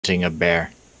hunting a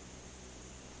bear.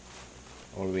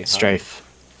 What do we have? Strafe.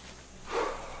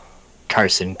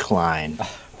 Carson Klein.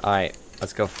 Alright,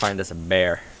 let's go find us a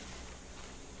bear.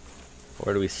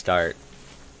 Where do we start?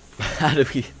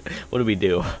 What do we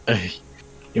do?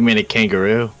 You mean a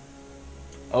kangaroo?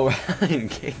 Oh, Ryan,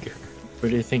 kangaroo.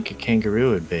 Where do you think a kangaroo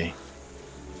would be?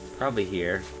 Probably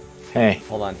here. Hey.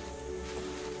 Hold on.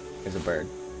 There's a bird.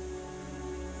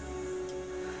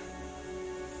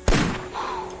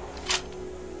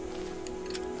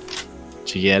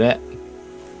 Did you get it?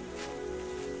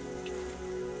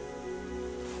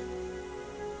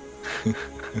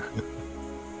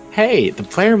 Hey, the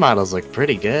player models look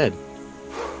pretty good,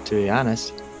 to be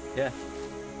honest. Yeah.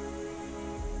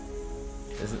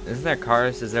 Isn't there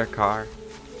cars? Is there a car?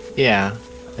 Yeah,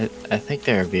 I think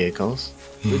there are vehicles.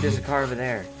 Ooh, there's a car over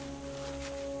there.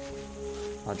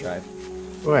 I'll drive.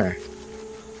 Where?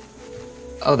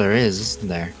 Oh, there is, isn't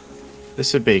there?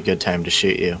 This would be a good time to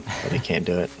shoot you, but I can't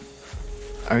do it.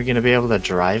 Are we gonna be able to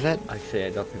drive it? Actually, I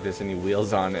don't think there's any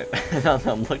wheels on it. Now that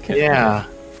I'm looking. Yeah.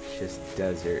 It's just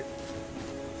desert.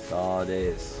 That's all it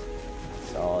is.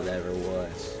 That's all it ever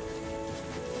was.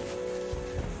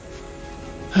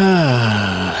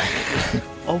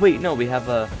 Oh wait, no, we have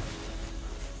a.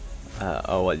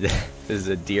 What? This is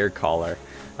a deer collar.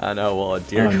 I know. Well, a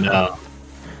deer. Oh no.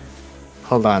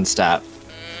 Hold on, stop.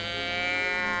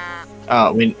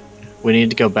 Oh, we need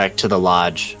to go back to the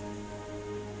lodge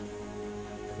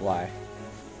Why?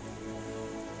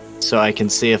 so I can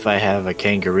see if I have a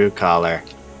kangaroo collar.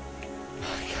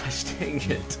 Gosh dang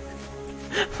it!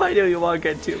 Why do you walk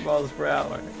at 2 miles per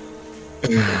hour?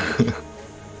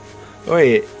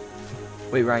 Wait,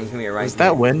 Wait, Ryan, come here, Ryan. is come that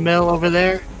here. windmill over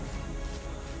there?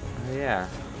 Oh, yeah.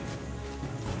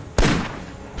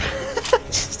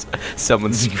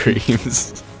 Someone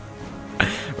screams.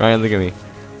 Ryan, look at me.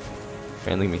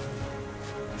 Ryan, look at me.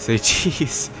 Say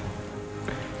cheese.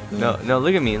 No,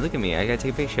 look at me, look at me. I gotta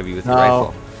take a picture of you with the No.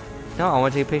 rifle. No, I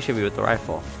want to take a picture of you with the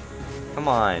rifle. Come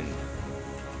on.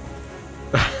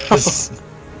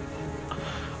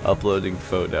 Uploading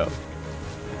photo.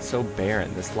 It's so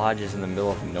barren. This lodge is in the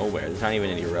middle of nowhere. There's not even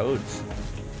any roads.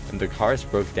 And the cars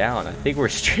broke down. I think we're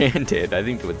stranded. I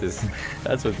think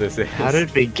that's what this is. How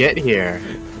did we get here?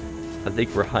 I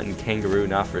think we're hunting kangaroo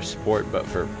not for sport, but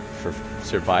for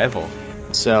survival.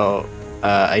 So,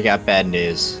 I got bad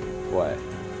news. What?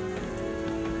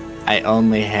 I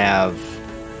only have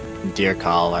deer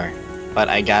collar, but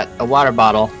I got a water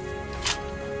bottle.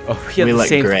 Oh, we have We the look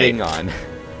same great. thing on.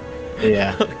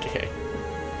 Yeah, Okay.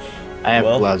 I have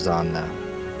Well- gloves on though.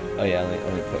 Oh yeah,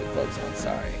 let me put gloves on.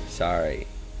 Sorry.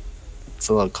 It's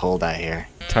a little cold out here.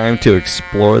 Time to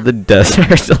explore the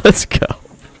desert. Let's go.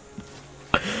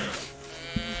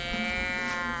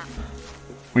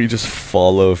 We just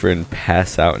fall over and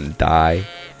pass out and die.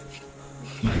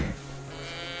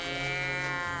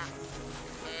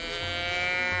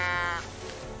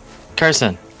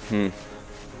 Carson,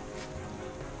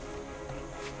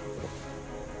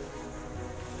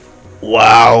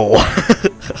 Wow.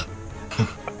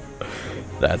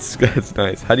 That's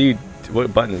nice. How do you?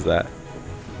 What button is that?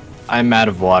 I'm out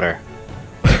of water.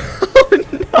 Oh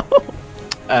no.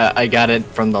 I got it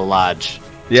from the lodge.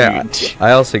 Yeah, Do-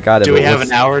 I also got it. Do we but have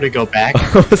what's- an hour to go back?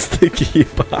 What's the key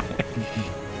behind?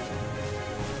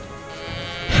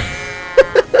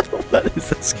 What is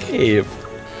this cave?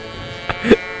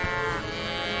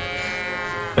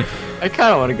 I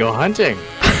kind of want to go hunting.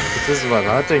 If this is what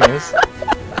hunting is.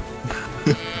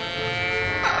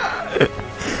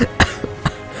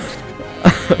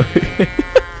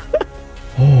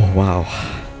 Oh wow.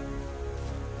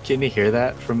 Can you hear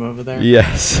that from over there?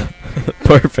 Yes,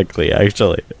 perfectly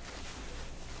actually.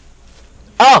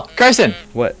 Oh, Carson!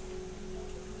 What?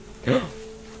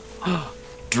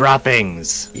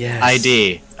 Droppings. Yes.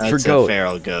 ID. That's goat. a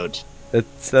feral goat.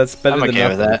 That's better I'm than okay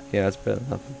with nothing. that. Yeah, that's better than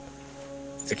nothing.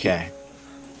 Okay.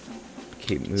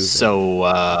 Keep moving. So,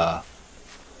 How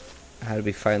do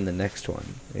we find the next one?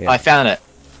 I found it.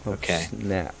 Oh, okay.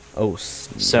 Snap. Oh,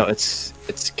 snap. So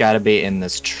it's got to be in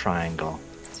this triangle.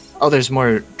 Oh, there's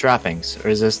more droppings. Or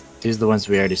is this? These are the ones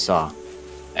we already saw.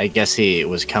 I guess he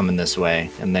was coming this way,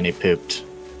 and then he pooped.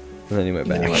 And then he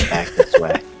went And then back. he went back this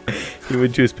way. He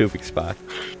went to his pooping spot.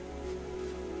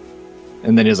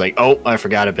 And then he was like, "Oh, I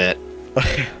forgot a bit."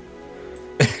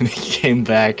 And he came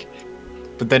back,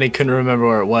 but then he couldn't remember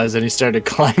where it was, and he started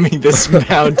climbing this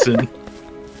mountain.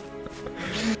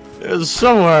 It was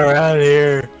somewhere around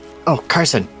here. Oh,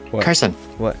 Carson! What? Carson!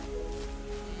 What?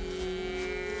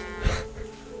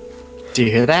 Do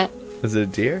you hear that? Was it a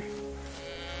deer?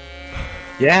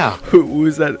 Yeah.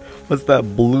 Who's that? What's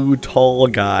that blue tall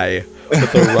guy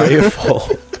with a rifle?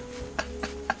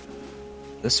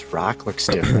 This rock looks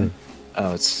different.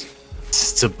 Oh,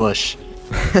 it's a bush.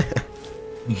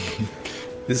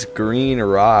 This green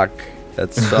rock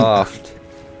that's soft.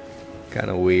 Kind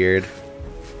of weird.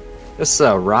 This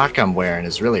rock I'm wearing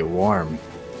is really warm.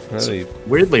 Really, It's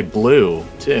weirdly blue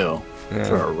too yeah.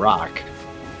 for a rock.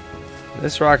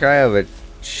 This rock I have, it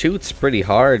shoots pretty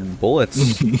hard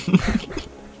bullets.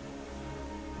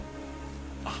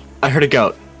 I heard a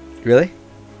goat. Really?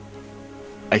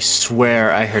 I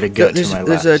swear I heard a goat to my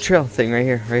There's left. a trail thing right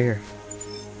here, right here.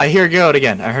 I hear a goat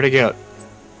again. I heard a goat.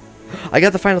 I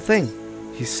got the final thing.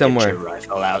 He's Get somewhere. your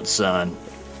rifle out, son.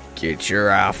 Get your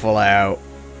rifle out.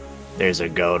 There's a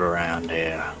goat around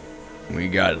here. We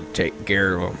gotta take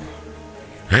care of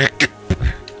him.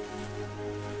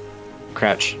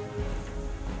 Crouch.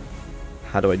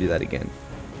 How do I do that again?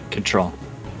 Control.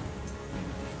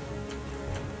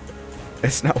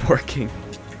 It's not working.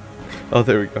 Oh,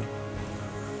 there we go.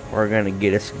 We're gonna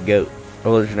get us a goat.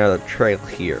 Oh, there's another trail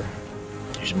here.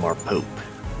 There's more poop.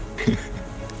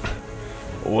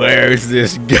 Where's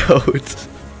this goat?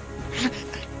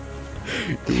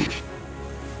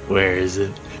 Where is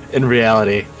it? In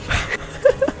reality,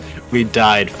 we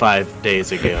died 5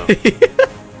 days ago.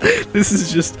 This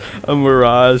is just a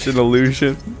mirage, an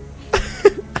illusion.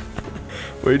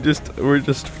 we're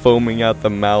just foaming out the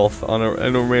mouth on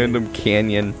in a random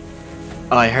canyon.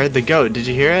 Oh, I heard the goat. Did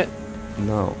you hear it?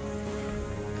 No.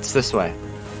 It's this way.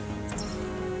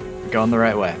 We're going the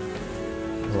right way.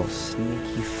 Little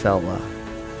sneaky fella.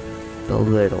 The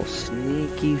little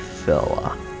sneaky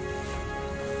fella.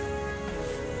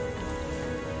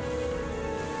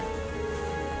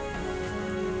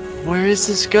 Where is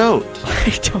this goat?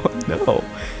 I don't know.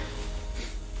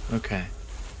 Okay.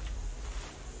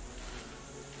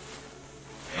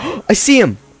 I see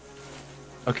him!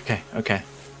 Okay, okay.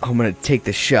 I'm gonna take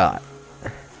the shot.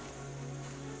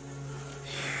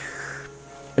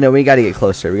 No, we gotta get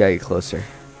closer. We gotta get closer.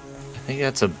 I think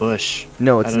that's a bush.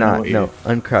 No, I it's don't know not. what No,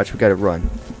 uncrouch. We gotta run.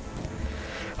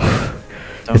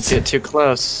 Don't get too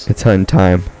close. It's on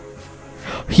time.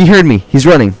 He heard me. He's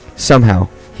running. Somehow.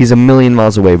 He's a million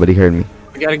miles away, but he heard me.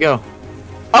 We gotta go.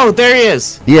 Oh, there he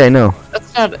is! Yeah, I know.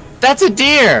 That's not... That's a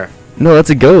deer! No,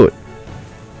 that's a goat.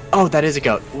 Oh, that is a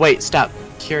goat. Wait, stop.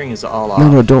 Hearing is all off. No,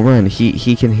 no, don't run.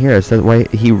 He can hear us. That's why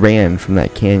he ran from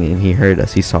that canyon. He heard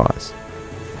us. He saw us.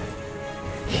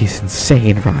 He's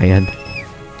insane, Ryan.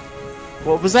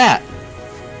 What was that?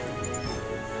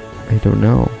 I don't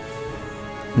know.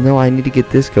 No, I need to get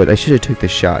this goat. I should have took the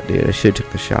shot, dude. I should have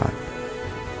took the shot.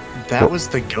 That What? was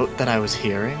the goat that I was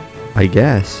hearing? I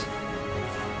guess.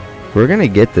 We're gonna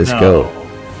get this No. goat.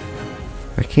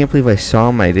 I can't believe I saw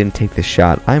him and I didn't take the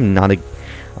shot. I'm not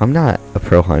a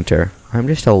pro hunter. I'm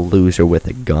just a loser with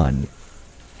a gun.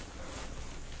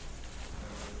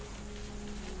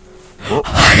 Whoop.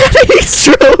 I had a heat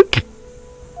stroke!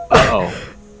 Uh-oh.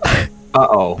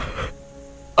 Uh-oh.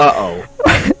 Uh-oh.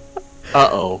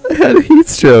 Uh-oh. I had a heat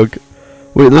stroke.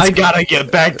 Wait, let's I gotta get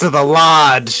back to the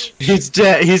lodge. He's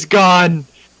dead. He's gone.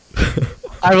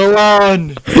 I'm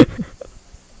alone.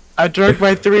 I drank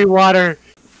my 3 water.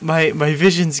 My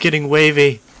vision's getting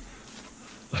wavy.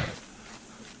 Oh,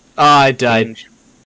 I died.